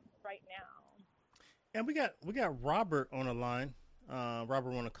right now. And we got Robert on the line.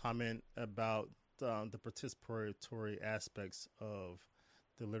 Robert want to comment about the participatory aspects of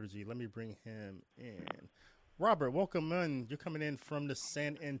the liturgy. Let me bring him in. Robert, welcome in. You're coming in from the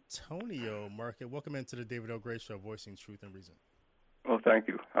San Antonio market. Welcome into the David L. Gray Show, voicing truth and reason. Oh, thank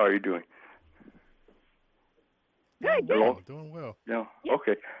you. How are you doing? Good. Hello? Doing well. Yeah.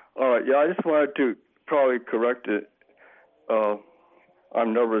 Okay. All right. Yeah, I just wanted to probably correct it.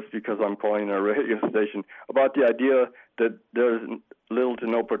 I'm nervous because I'm calling a radio station about the idea that there's little to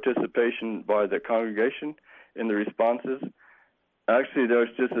no participation by the congregation in the responses. Actually, there's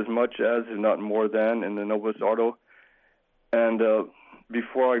just as much as, if not more than, in the Novus Ordo. And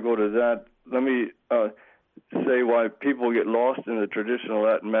before I go to that, let me say why people get lost in the traditional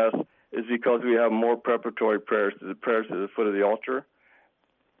Latin Mass is because we have more preparatory prayers to the foot of the altar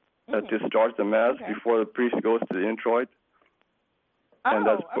to start the Mass before the priest goes to the introit. And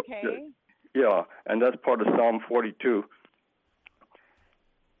okay. Yeah, and that's part of Psalm 42.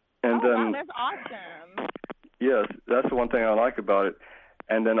 And then, wow, that's awesome. Yes, that's the one thing I like about it.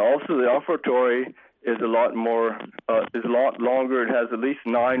 And then also the offertory is a lot longer. It has at least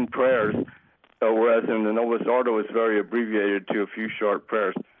 9 prayers, whereas in the Novus Ordo it's very abbreviated to a few short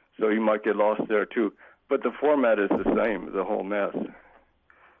prayers. So you might get lost there too. But the format is the same, the whole Mass.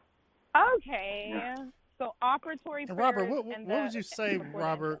 Okay. Yeah. So offertory prayers. And Robert, what would you say,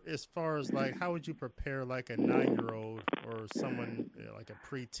 Robert, as far as like how would you prepare like a 9-year-old or someone like a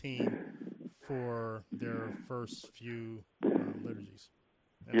preteen for their first few liturgies?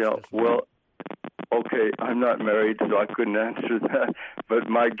 Yeah, well, okay, I'm not married, so I couldn't answer that. But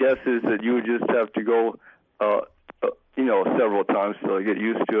my guess is that you would just have to go, several times so I get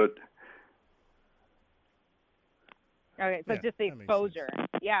used to it. Okay, so just the exposure.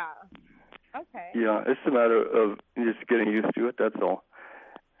 Yeah. Okay. Yeah, it's a matter of just getting used to it, that's all.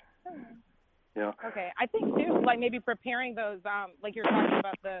 Yeah. Okay, I think too, like maybe preparing those, like you're talking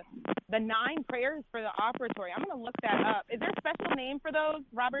about the 9 prayers for the offertory. I'm going to look that up. Is there a special name for those,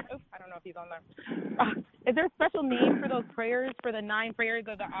 Robert? Oops, I don't know if he's on there. Is there a special name for those prayers, for the 9 prayers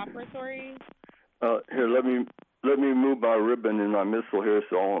of the offertory? Here, let me move my ribbon in my missal here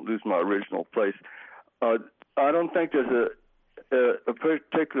so I won't lose my original place. I don't think there's a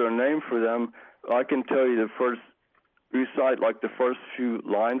particular name for them. I can tell you recite like the first few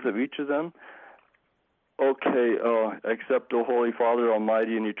lines of each of them. Okay, accept, O Holy Father,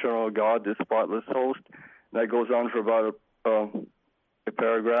 Almighty and Eternal God, this spotless host. And that goes on for about a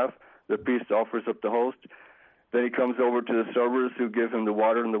paragraph. The priest offers up the host. Then he comes over to the servers who give him the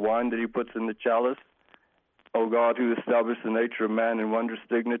water and the wine that he puts in the chalice. O God, who established the nature of man in wondrous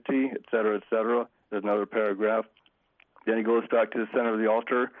dignity, etc., etc. There's another paragraph. Then he goes back to the center of the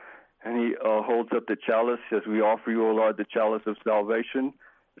altar, and he holds up the chalice, says, we offer you, O Lord, the chalice of salvation,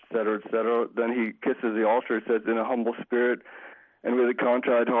 etc., etc. Then he kisses the altar, says, in a humble spirit and with a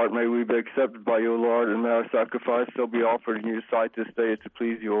contrite heart may we be accepted by you, O Lord, and may our sacrifice so be offered in your sight this day as to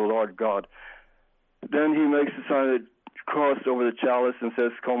please you, O Lord God. Then he makes the sign of the cross over the chalice and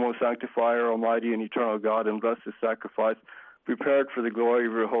says, Como sanctifier, Almighty and eternal God, and bless this sacrifice, prepared for the glory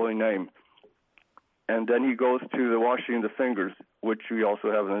of your holy name. And then he goes to the washing of the fingers, which we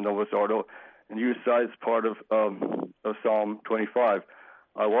also have in the Novus Ordo, and he recites part of Psalm 25.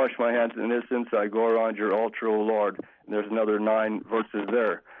 I wash my hands in innocence, I go around your altar, O Lord. And there's another 9 verses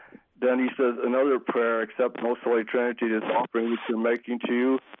there. Then he says another prayer, accept most holy Trinity, this offering which you're making to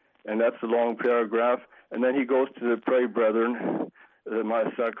you, and that's a long paragraph. And then he goes to the pray, brethren, that my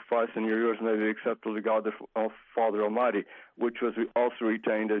sacrifice and yours may be acceptable to God the Father Almighty, which was also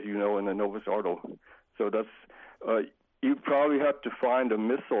retained, as you know, in the Novus Ordo. So that's, you probably have to find a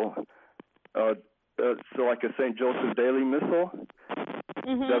missal, so like a St. Joseph Daily Missal.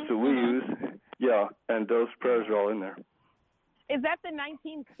 Mm-hmm, that's what we use. Yeah, and those prayers are all in there. Is that the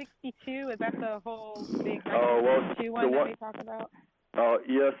 1962? Is that the whole big 1962 one that they talk about?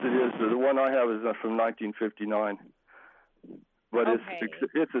 Yes, it is. The one I have is from 1959. But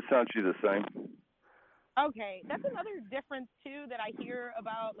it's essentially the same. Okay, that's another difference too that I hear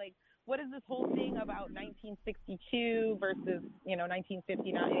about. Like, what is this whole thing about 1962 versus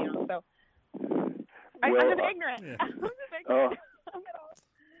 1959? So I'm just ignorant. Yeah. I'm just ignorant.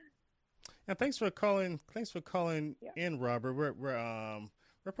 And thanks for calling. Yeah. in, Robert. We're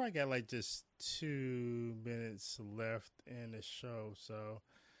probably got like just 2 minutes left in the show. So,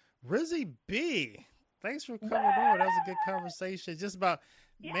 Rizzy B, thanks for coming on. That was a good conversation. Just about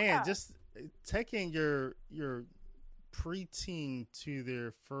just taking your preteen to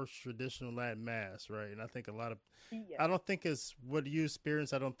their first traditional Latin mass, right? And I think a lot of, I don't think it's what you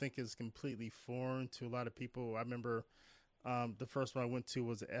experienced. I don't think it's completely foreign to a lot of people. I remember the first one I went to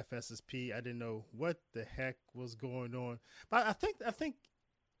was the FSSP. I didn't know what the heck was going on, but I think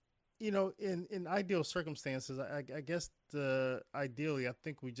in ideal circumstances, I guess ideally, I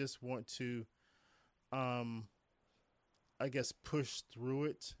think we just want to, I guess, push through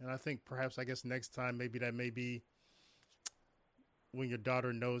it. And I think perhaps, next time, maybe when your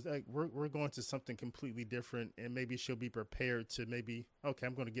daughter knows, like, we're going to something completely different, and maybe she'll be prepared to okay,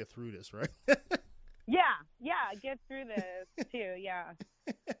 I'm going to get through this, right? Get through this too. Yeah.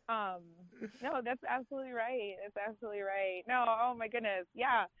 No, that's absolutely right. No, oh my goodness.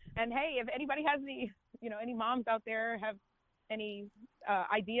 Yeah. And hey, if anybody has any moms out there have any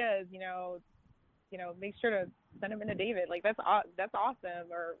ideas, make sure to send them into David. Like, that's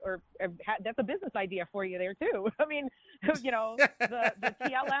awesome. Or that's a business idea for you there too. I mean, the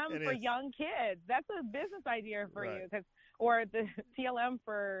TLM for young kids, that's a business idea for you. Or the TLM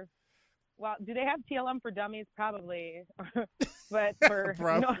for, well, do they have TLM for dummies? Probably. But for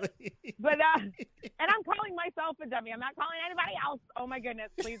probably. But and I'm calling myself a dummy. I'm not calling anybody else. Oh my goodness,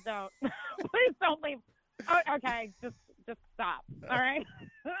 please don't. Please don't leave. Oh, okay, just stop. All right.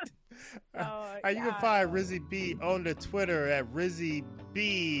 You can find Rizzy B on the Twitter at Rizzy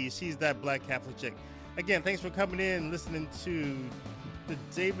B. She's that black Catholic chick. Again, thanks for coming in and listening to the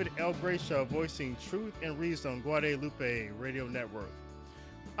David L. Gray Show, voicing truth and reason on Guadalupe Radio Network.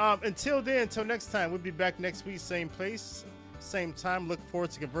 Until next time, we'll be back next week, same place, same time. Look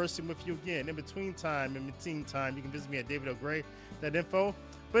forward to conversing with you again. In between time, you can visit me at davidogray.info.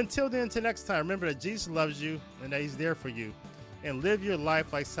 But until next time, remember that Jesus loves you and that he's there for you. And live your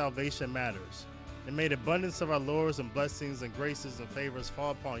life like salvation matters. And may the abundance of our Lord's and blessings and graces and favors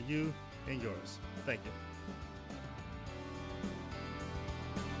fall upon you and yours. Thank you.